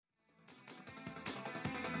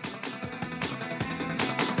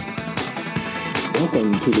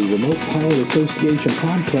Welcome to the Remote Pilot Association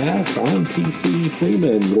podcast. I'm TC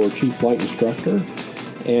Freeman, your Chief Flight Instructor,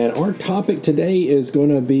 and our topic today is going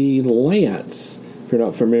to be LAANC. If you're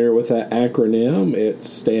not familiar with that acronym, it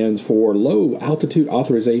stands for Low Altitude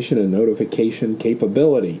Authorization and Notification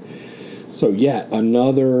Capability. So yet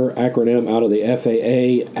another acronym out of the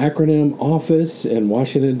FAA acronym office in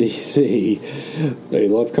Washington, D.C. They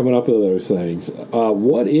love coming up with those things.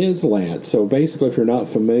 What is LAANC? So basically, if you're not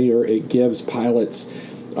familiar, it gives pilots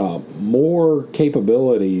more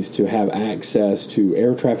capabilities to have access to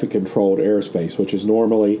air traffic controlled airspace, which is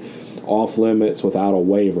normally off limits without a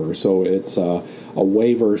waiver. So it's a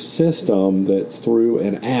waiver system that's through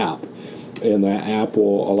an app. And that app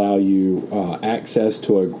will allow you access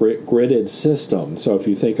to a gridded system. So if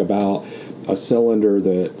you think about a cylinder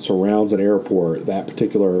that surrounds an airport, that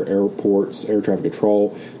particular airport's air traffic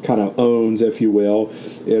control kind of owns, if you will,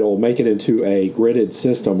 it'll make it into a gridded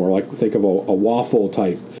system, or like think of a waffle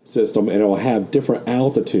type system, and it'll have different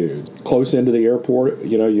altitudes. Close into the airport,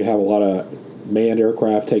 you have a lot of manned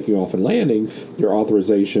aircraft taking off and landings. Your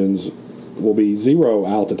authorizations will be zero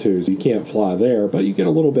altitudes. You can't fly there, but you get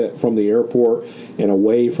a little bit from the airport and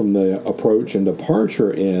away from the approach and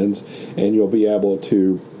departure ends, and you'll be able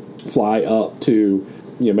to fly up to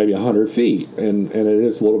maybe 100 feet. And it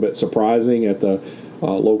is a little bit surprising at the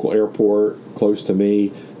local airport close to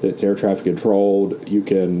me that's air traffic controlled. You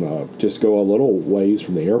can just go a little ways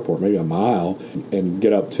from the airport, maybe a mile, and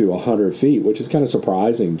get up to 100 feet, which is kind of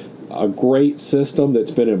surprising. A great system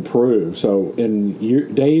that's been improved. So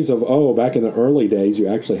in days of, back in the early days, you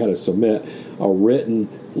actually had to submit a written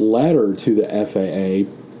letter to the FAA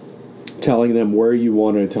telling them where you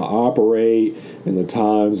wanted to operate and the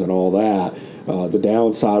times and all that. The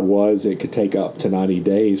downside was it could take up to 90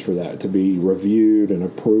 days for that to be reviewed and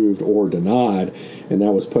approved or denied, and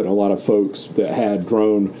that was putting a lot of folks that had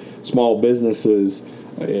small businesses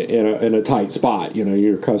in a tight spot.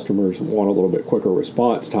 Your customers want a little bit quicker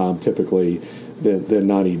response time typically than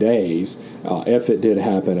 90 days, if it did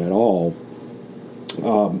happen at all.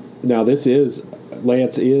 Now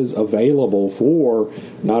LAANC is available for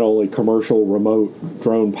not only commercial remote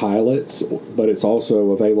drone pilots, but it's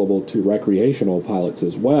also available to recreational pilots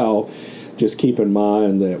as well. Just keep in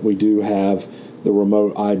mind that we do have the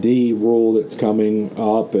remote ID rule that's coming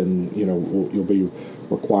up, and you'll be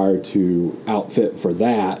required to outfit for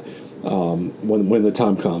that when the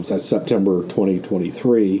time comes. That's September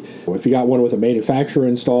 2023. If you got one with a manufacturer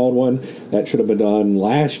installed one, that should have been done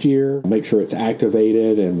last year. Make sure it's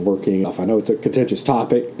activated and working. I know it's a contentious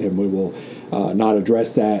topic, and we will not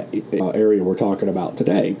address that area we're talking about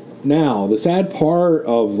today. Now, the sad part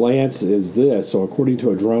of LAANC is this. So according to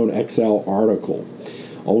a Drone XL article,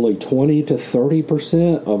 only 20 to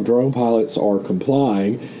 30% of drone pilots are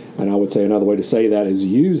complying. And I would say another way to say that is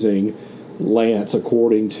using LAANC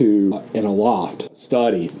according to an Aloft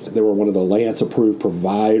study. They were one of the LAANC-approved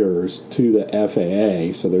providers to the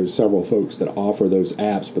FAA. So there's several folks that offer those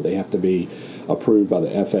apps, but they have to be approved by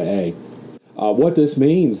the FAA. What this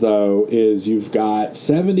means, though, is you've got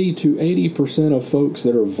 70 to 80% of folks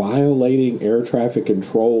that are violating air traffic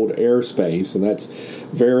controlled airspace, and that's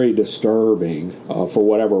very disturbing for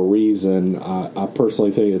whatever reason. I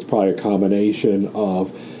personally think it's probably a combination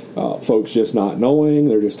of folks just not knowing,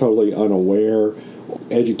 they're just totally unaware,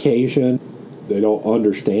 education, they don't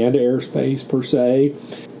understand airspace per se.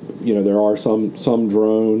 There are some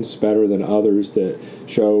drones better than others that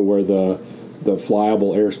show where the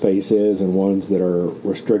flyable airspace is, and ones that are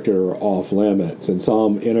restricted or off limits, and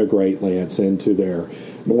some integrate LAANC into their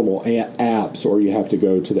normal apps, or you have to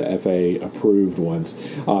go to the FAA approved ones.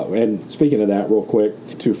 And speaking of that real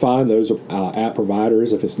quick, to find those app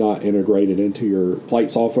providers, if it's not integrated into your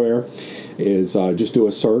flight software, is just do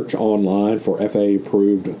a search online for FAA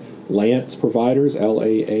approved LAANC providers,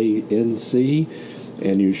 LAANC,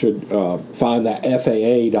 and you should find that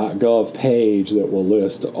FAA.gov page that will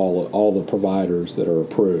list all the providers that are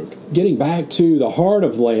approved. Getting back to the heart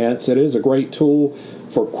of LAANC, it is a great tool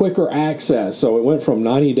for quicker access. So it went from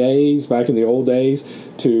 90 days back in the old days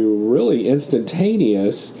to really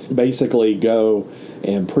instantaneous. Basically go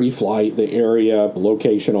and pre-flight the area,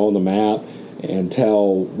 location on the map, and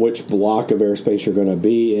tell which block of airspace you're going to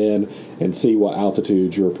be in and see what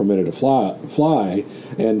altitude you're permitted to fly.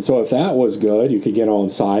 And so if that was good, you could get on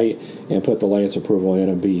site and put the LAANC approval in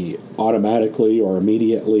and be automatically or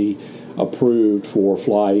immediately approved for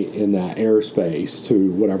flight in that airspace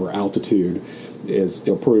to whatever altitude is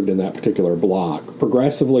approved in that particular block.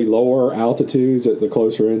 Progressively lower altitudes at the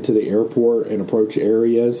closer into the airport and approach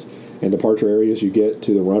areas and departure areas you get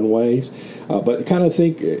to the runways. But kind of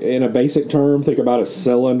think in a basic term, think about a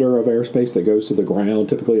cylinder of airspace that goes to the ground.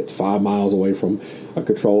 Typically it's 5 miles away from a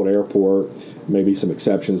controlled airport, maybe some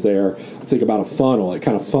exceptions there. Think about a funnel. It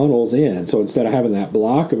kind of funnels in. So instead of having that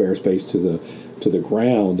block of airspace to the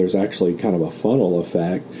ground, there's actually kind of a funnel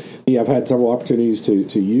effect. I've had several opportunities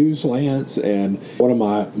to use LAANC, and one of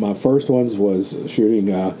my first ones was shooting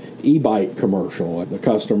a e-bike commercial. The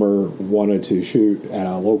customer wanted to shoot at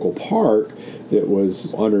a local park that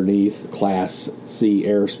was underneath Class C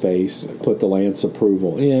airspace. Put the LAANC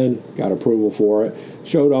approval in, got approval for it,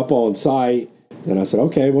 showed up on site. Then I said,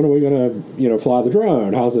 okay, when are we going to fly the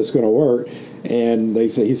drone? How's this going to work? And he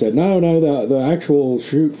said, no, the actual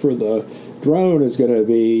shoot for the drone is going to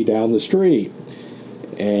be down the street.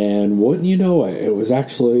 And wouldn't you know it, it was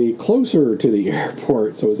actually closer to the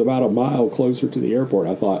airport. So it was about a mile closer to the airport.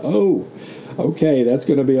 I thought, oh, okay, that's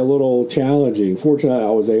going to be a little challenging. Fortunately,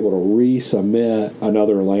 I was able to resubmit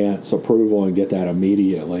another LAANC approval and get that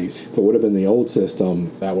immediately. If it would have been the old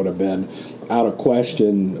system, that would have been out of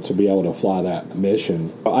question to be able to fly that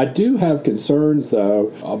mission. I do have concerns,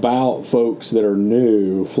 though, about folks that are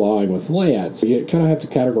new flying with LAANC. You kind of have to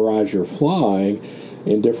categorize your flying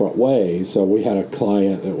in different ways. So we had a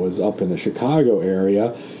client that was up in the Chicago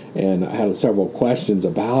area, and I had several questions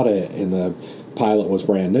about it, and the pilot was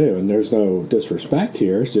brand new. And there's no disrespect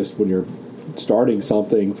here. It's just when you're starting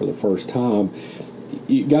something for the first time,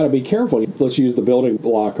 you got to be careful. Let's use the building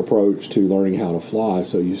block approach to learning how to fly.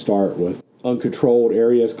 So you start with uncontrolled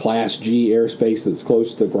areas, Class G airspace that's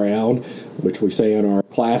close to the ground, which we say in our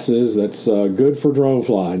classes that's good for drone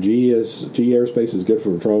flying. G airspace is good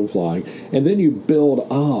for drone flying. And then you build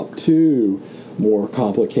up to more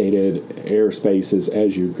complicated airspaces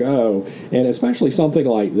as you go. And especially something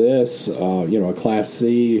like this, a Class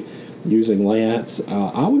C using LAANC,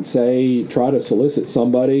 I would say try to solicit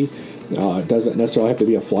somebody. It doesn't necessarily have to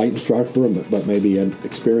be a flight instructor, but maybe an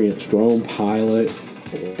experienced drone pilot.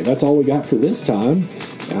 That's all we got for this time.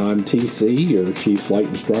 I'm TC, your Chief Flight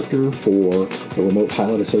Instructor for the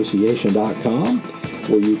RemotePilotAssociation.com,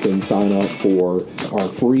 where you can sign up for our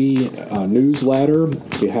free newsletter.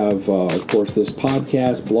 We have, of course, this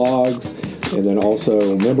podcast, blogs, and then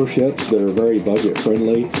also memberships that are very budget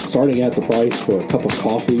friendly. Starting at the price for a cup of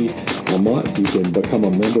coffee a month, you can become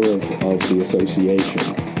a member of the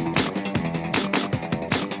association.